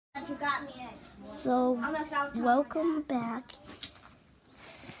You got me in. So, welcome back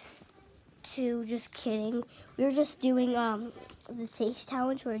to Just Kidding. We were just doing the taste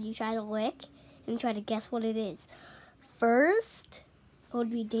challenge where you try to lick and try to guess what it is. First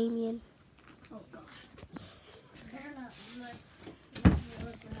would be Damien. Oh gosh. Better not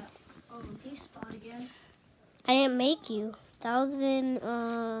look at the pea spot again. I didn't make you. That was in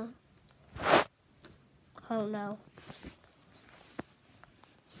oh no.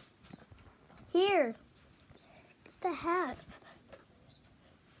 Here. Get the hat.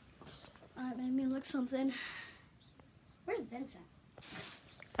 Alright, made me look something. Where's Vincent?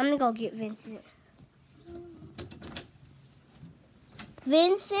 I'm gonna go get Vincent.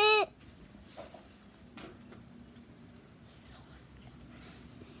 Vincent!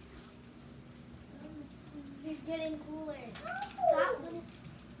 He's getting cooler. Stop.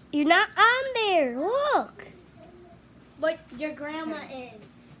 You're not on there. Look. But your grandma is.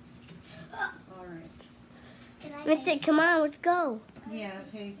 Alright. Vincent, come on, let's go. Yeah,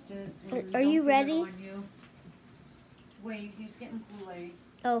 taste it. Are and you don't ready? get it on you. Wait, he's getting Kool-Aid.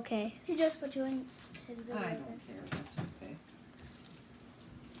 Okay. He just put you in his I don't care. That's okay.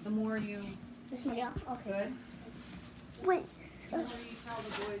 The more you This one, yeah. Okay. good, Wait. the more you tell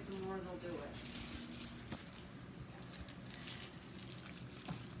the boys, the more they'll do it.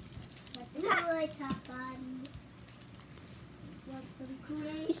 Kool-Aid top on. Want some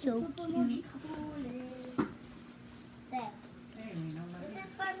Kool-Aid? You're so cute. Kool-Aid. There. Hey, you know what? This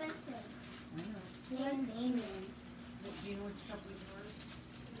is for Vincent. I know. And Damien. Do you know which cup was yours?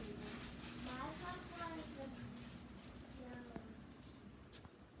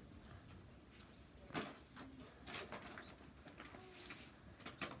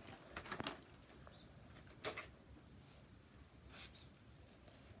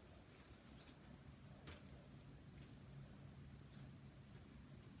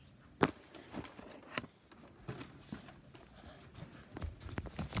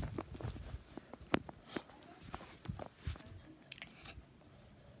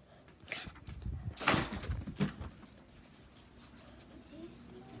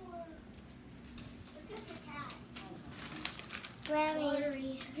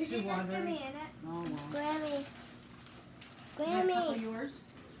 Grammy. Did you just watery? give me in it? Oh, well. Grammy. That cup of yours?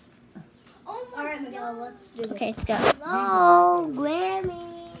 Oh my Alright, Miguel, let's do this. Okay, let's go. Hello,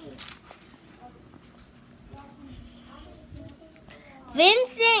 Grammy.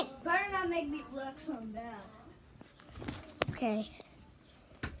 Vincent. Better not make me look so bad. Okay.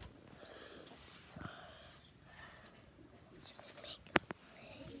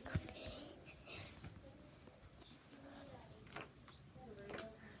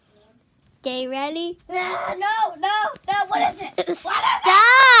 Okay, ready? No, what is it? What is it?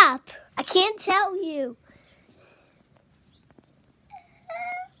 Stop! I can't tell you.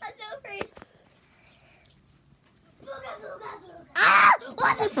 I'm so afraid. Booga, booga, booga. Ah!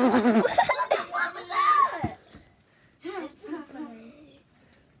 What the fuck? What was that?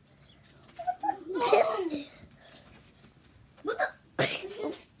 What the?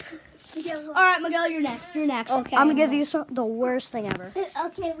 Alright, Miguel, you're next. You're next. Okay. I'm gonna give you the worst thing ever.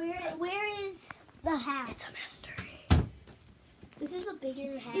 Okay, where is the hat? It's a mystery. This is a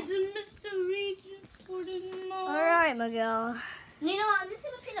bigger hat. It's a mystery. Alright, Miguel. You know, I'm just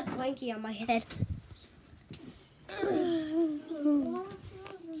gonna put a blankie on my head.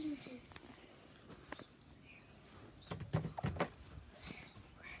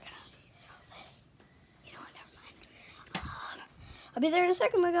 I'll be there in a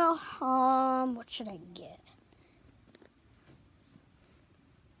second, Miguel. What should I get?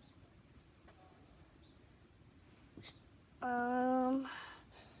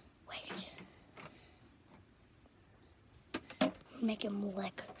 Wait. Make him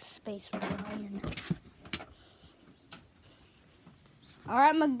lick Space Ryan. All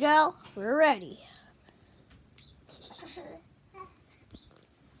right, Miguel, we're ready.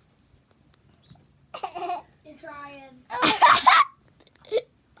 It's Ryan.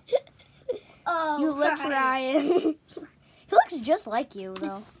 Oh, you look Ryan. He looks just like you,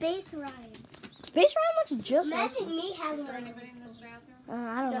 though. It's Space Ryan. Space Ryan looks just like Imagine you. me having Is there one. anybody in this bathroom?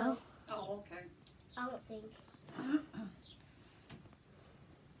 I don't know. Oh, okay. I don't think.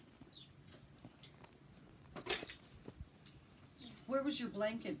 Where was your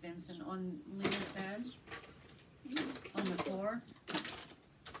blanket, Vincent? On Lena's bed? On the floor?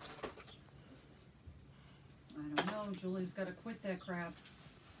 I don't know. Julie's got to quit that crap.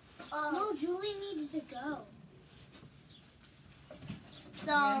 No, Julie needs to go. So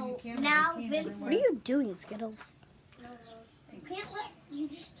Yeah, you can't now be peeing Vincent. everywhere. What are you doing, Skittles? You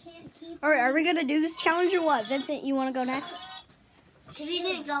can't keep. All right, are we gonna do this challenge or what? Vincent, you want to go next? Because he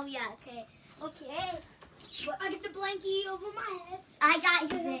didn't go yet. Okay. Okay. I get the blankie over my head. I got you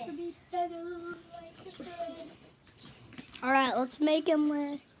this. All right, let's make him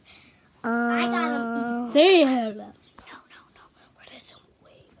lick. I got him. There. No. We're doing some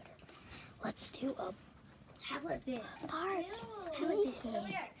way better. Let's do a How about this? part. How about this?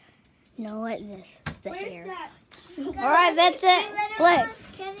 No, what this? The Where's hair. that? All right, that's it. Lick.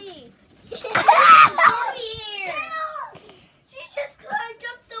 Kitty. Barbie here. She just climbed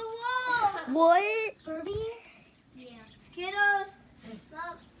up the wall. What? Barbie here? Yeah. Skittles.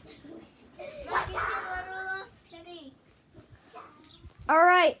 Look. Look at your little kitty. All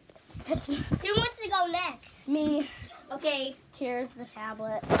right. Who wants to go next? Me. Okay. Here's the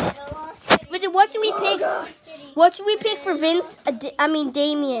tablet. But But what should we pick? What should we pick for Vince?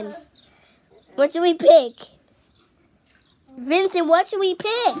 Damien. What should we pick? Vincent, what should we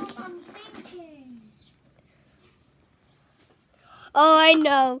pick? I'm thinking. Oh, I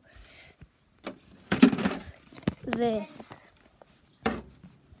know. This.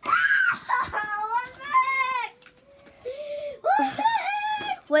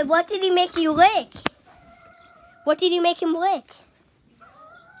 Wait, what did he make you lick? What did you make him lick?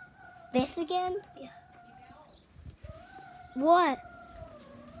 This again? Yeah. What?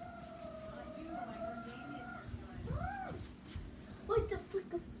 What the frick?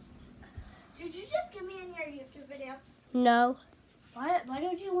 Did you just get me in your YouTube video? No. Why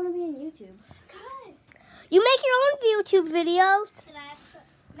don't you want to be in YouTube? Guys. You make your own YouTube videos.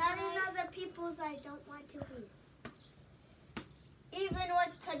 Not in other people's I don't want to be. Even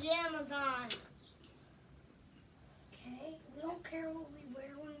with pajamas on. Okay, we don't care what we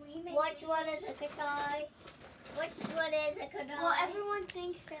wear when we make Which one is a guitar? Which one is a guitar? Well, everyone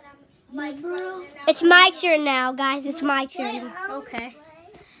thinks that I'm like bro. It's my turn now, guys. It's my turn. Okay.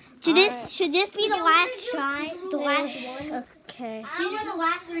 Should this be the last try? The last one. Okay. These are the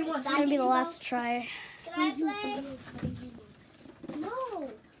last 3 ones. It's gonna be the last try. Can I play? No.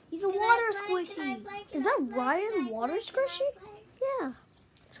 He's a Can I water play? Can I squishy. play? Is Can that I play? Ryan Can I water play? squishy? Can I play? Yeah.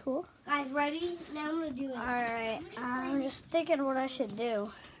 It's cool. Guys, ready? Now I'm gonna do it. Alright. I'm just thinking what I should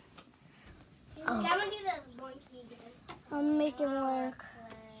do. I'm gonna do that monkey again. I'm making work.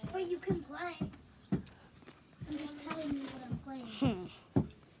 But you can play. I'm just telling you what I'm playing.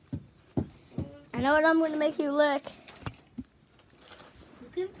 I know what I'm gonna make you lick. You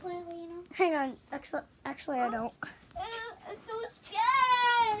can play, Lena. Hang on. Actually, I don't. I'm so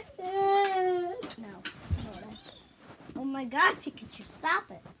scared. No. Oh my God, Pikachu!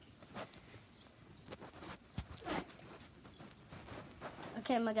 Stop it.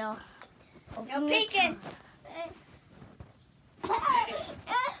 Okay, Miguel. No Open your peeking.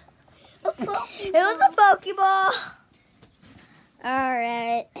 It was a Pokeball. All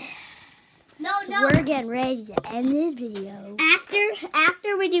right. No, So we're getting ready to end this video.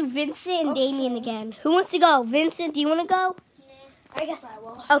 After we do Vincent and Damien again. Who wants to go? Vincent, do you want to go? I guess I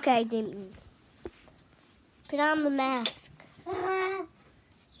will. Okay, Damien. Put on the mask.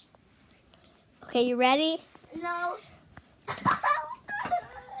 Okay, you ready? No.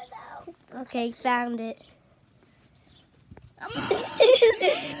 Okay, found it. Okay.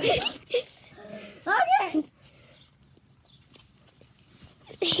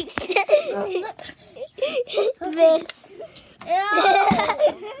 This.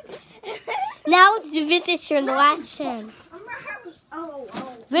 Now it's Vincent's turn, the last turn. Oh.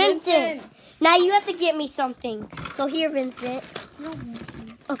 Vincent, now you have to get me something. So here, Vincent.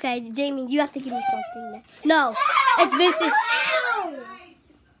 Okay, Damien, you have to give me something. No, it's Vincent.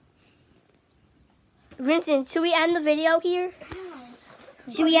 Vincent, should we end the video here?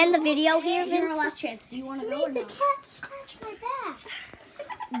 Should we end the video here, This is our Vincent? last chance. Do you want to go or Made the no? cat scratch my back.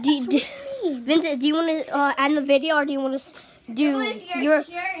 Vincent, do you want to end the video, or do you want to do your,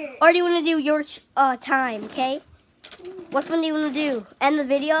 shirt. or do you want to do your time? Okay. Which one do you want to do? End the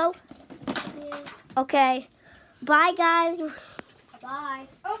video. Okay. Bye, guys. Bye.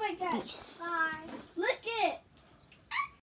 Oh my God. Peace. Bye. Look